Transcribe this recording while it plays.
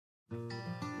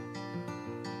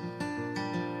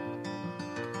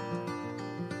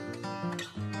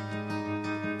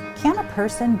Can a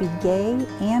person be gay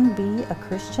and be a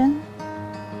Christian?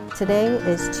 Today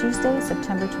is Tuesday,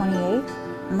 September 28th,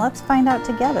 and let's find out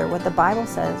together what the Bible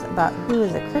says about who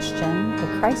is a Christian,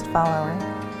 a Christ follower,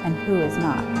 and who is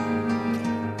not.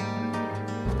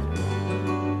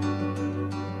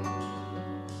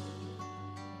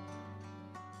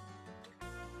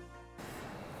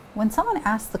 When someone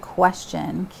asks the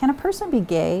question, can a person be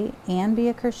gay and be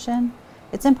a Christian?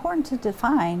 It's important to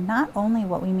define not only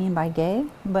what we mean by gay,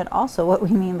 but also what we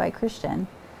mean by Christian.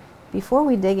 Before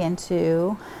we dig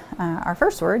into our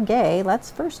first word, gay, let's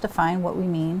first define what we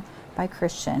mean by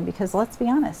Christian, because let's be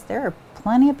honest, there are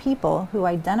plenty of people who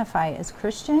identify as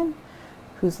Christian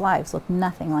whose lives look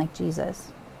nothing like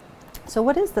Jesus. So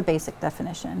what is the basic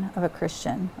definition of a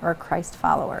Christian or a Christ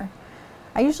follower?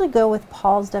 I usually go with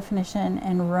Paul's definition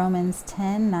in Romans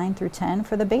 10:9 through 10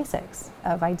 for the basics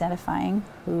of identifying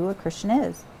who a Christian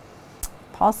is.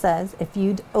 Paul says, if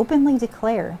you openly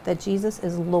declare that Jesus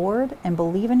is Lord and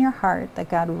believe in your heart that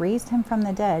God raised him from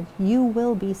the dead, you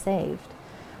will be saved.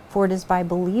 For it is by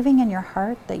believing in your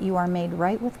heart that you are made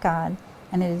right with God,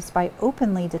 and it is by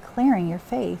openly declaring your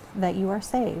faith that you are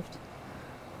saved.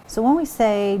 So when we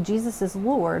say Jesus is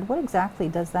Lord, what exactly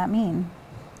does that mean?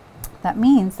 That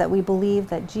means that we believe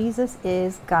that Jesus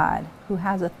is God, who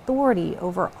has authority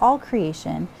over all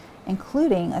creation,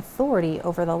 including authority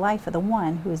over the life of the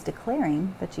one who is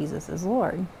declaring that Jesus is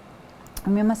Lord.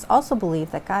 And we must also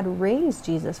believe that God raised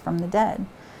Jesus from the dead,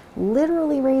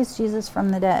 literally raised Jesus from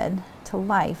the dead to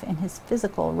life in his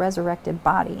physical resurrected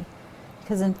body.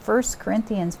 Because in 1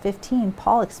 Corinthians 15,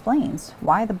 Paul explains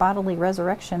why the bodily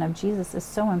resurrection of Jesus is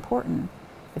so important.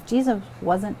 If Jesus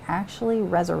wasn't actually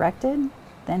resurrected,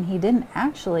 then he didn't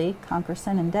actually conquer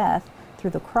sin and death through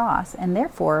the cross, and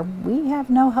therefore we have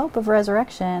no hope of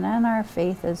resurrection, and our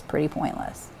faith is pretty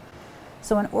pointless.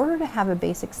 So in order to have a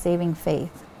basic saving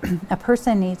faith, a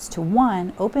person needs to,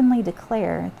 one, openly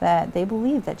declare that they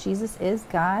believe that Jesus is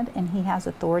God and he has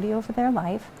authority over their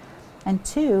life, and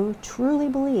two, truly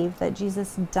believe that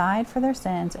Jesus died for their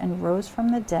sins and rose from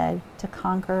the dead to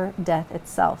conquer death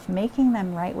itself, making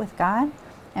them right with God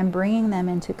and bringing them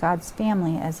into God's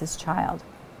family as his child.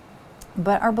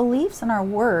 But our beliefs and our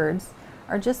words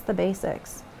are just the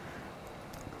basics.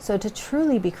 So to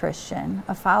truly be Christian,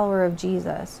 a follower of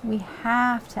Jesus, we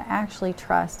have to actually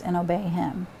trust and obey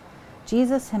him.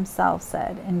 Jesus himself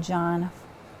said in John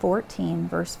 14,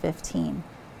 verse 15,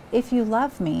 "If you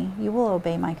love me, you will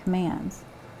obey my commands."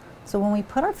 So when we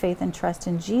put our faith and trust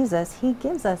in Jesus, he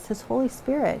gives us his Holy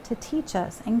Spirit to teach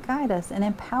us and guide us and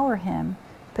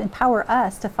empower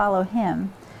us to follow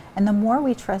him. And the more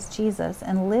we trust Jesus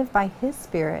and live by his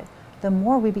Spirit, the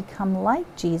more we become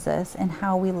like Jesus in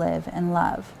how we live and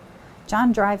love.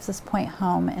 John drives this point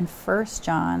home in 1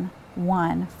 John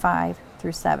 1, 5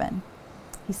 through 7.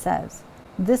 He says,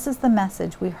 "This is the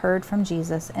message we heard from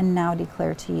Jesus and now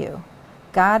declare to you.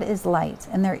 God is light,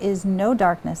 and there is no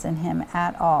darkness in him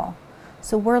at all.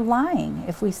 So we're lying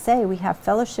if we say we have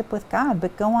fellowship with God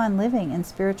but go on living in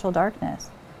spiritual darkness.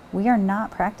 We are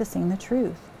not practicing the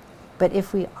truth. But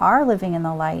if we are living in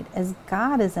the light as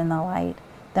God is in the light,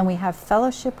 then we have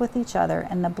fellowship with each other,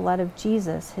 and the blood of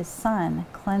Jesus, his Son,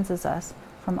 cleanses us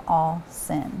from all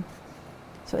sin."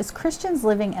 So as Christians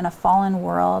living in a fallen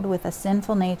world with a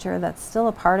sinful nature that's still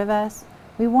a part of us,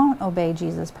 we won't obey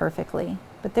Jesus perfectly.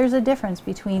 But there's a difference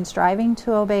between striving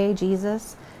to obey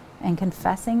Jesus and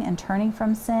confessing and turning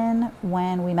from sin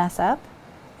when we mess up,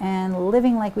 and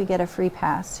living like we get a free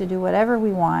pass to do whatever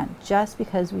we want just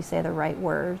because we say the right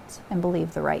words and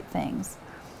believe the right things.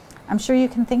 I'm sure you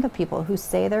can think of people who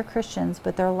say they're Christians,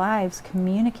 but their lives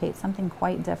communicate something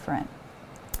quite different.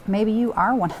 Maybe you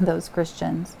are one of those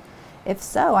Christians. If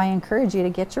so, I encourage you to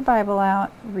get your Bible out,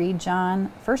 read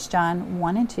 1 John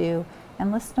 1 and 2,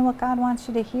 and listen to what God wants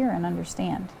you to hear and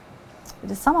understand.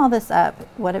 To sum all this up,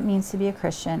 what it means to be a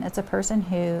Christian, it's a person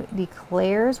who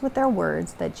declares with their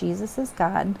words that Jesus is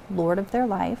God, Lord of their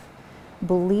life,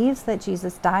 believes that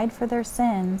Jesus died for their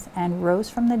sins and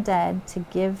rose from the dead to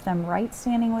give them right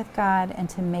standing with God and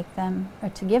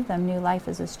to give them new life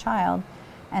as his child,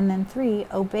 and then 3,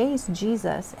 obeys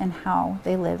Jesus in how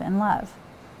they live and love.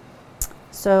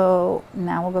 So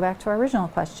now we'll go back to our original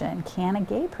question. Can a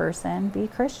gay person be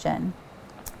Christian?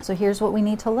 So here's what we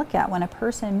need to look at when a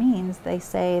person means they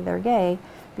say they're gay,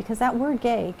 because that word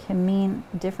gay can mean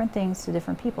different things to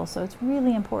different people. So it's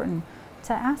really important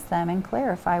to ask them and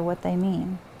clarify what they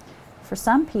mean. For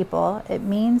some people, it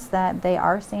means that they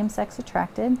are same-sex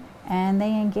attracted and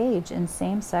they engage in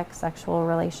same-sex sexual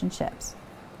relationships.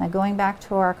 Now, going back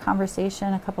to our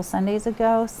conversation a couple Sundays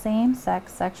ago,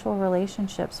 same-sex sexual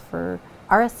relationships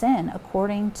are a sin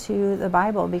according to the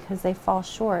Bible because they fall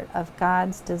short of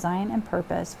God's design and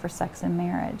purpose for sex and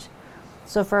marriage.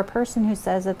 So for a person who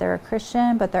says that they're a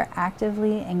Christian, but they're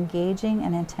actively engaging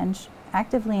and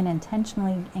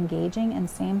intentionally engaging in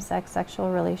same-sex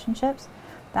sexual relationships,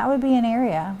 that would be an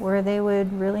area where they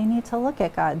would really need to look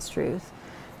at God's truth,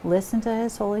 listen to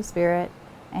His Holy Spirit,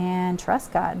 and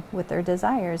trust God with their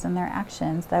desires and their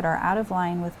actions that are out of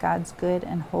line with God's good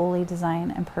and holy design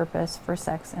and purpose for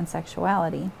sex and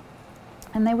sexuality.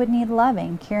 And they would need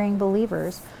loving, caring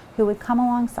believers who would come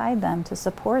alongside them to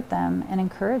support them and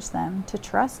encourage them to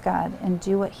trust God and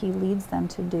do what He leads them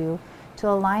to do to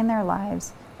align their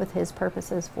lives with His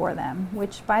purposes for them,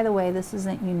 which, by the way, this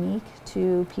isn't unique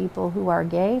to people who are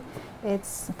gay.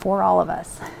 It's for all of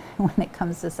us when it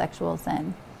comes to sexual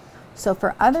sin. So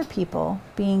for other people,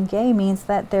 being gay means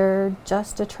that they're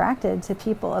just attracted to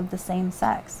people of the same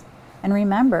sex. And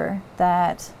remember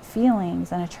that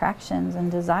feelings and attractions and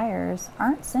desires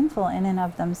aren't sinful in and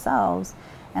of themselves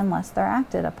unless they're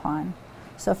acted upon.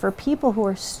 So for people who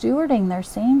are stewarding their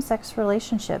same-sex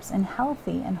relationships in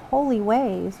healthy and holy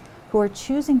ways, who are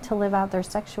choosing to live out their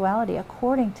sexuality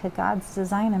according to God's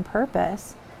design and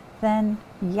purpose, then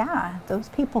yeah, those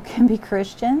people can be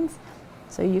Christians.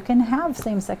 So you can have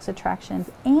same-sex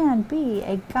attractions and be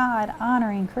a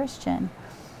God-honoring Christian.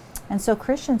 And so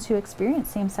Christians who experience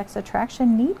same-sex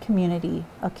attraction need community,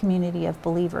 a community of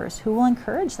believers who will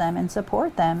encourage them and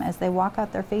support them as they walk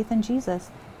out their faith in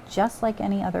Jesus, just like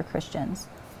any other Christians.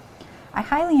 I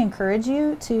highly encourage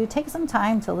you to take some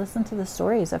time to listen to the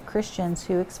stories of Christians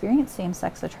who experience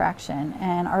same-sex attraction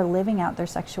and are living out their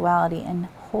sexuality in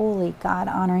holy,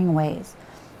 God-honoring ways.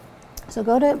 So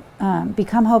go to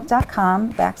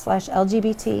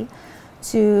becomehope.com/LGBT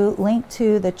to link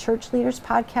to the Church Leaders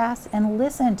podcast and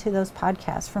listen to those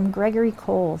podcasts from Gregory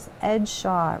Coles, Ed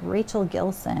Shaw, Rachel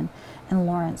Gilson, and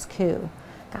Lawrence Koo.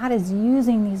 God is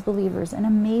using these believers in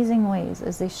amazing ways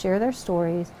as they share their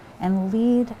stories and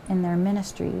lead in their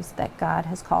ministries that God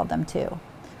has called them to.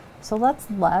 So let's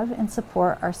love and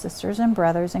support our sisters and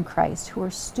brothers in Christ who are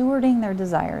stewarding their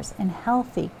desires in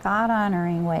healthy,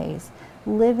 God-honoring ways,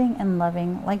 living and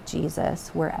loving like Jesus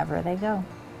wherever they go.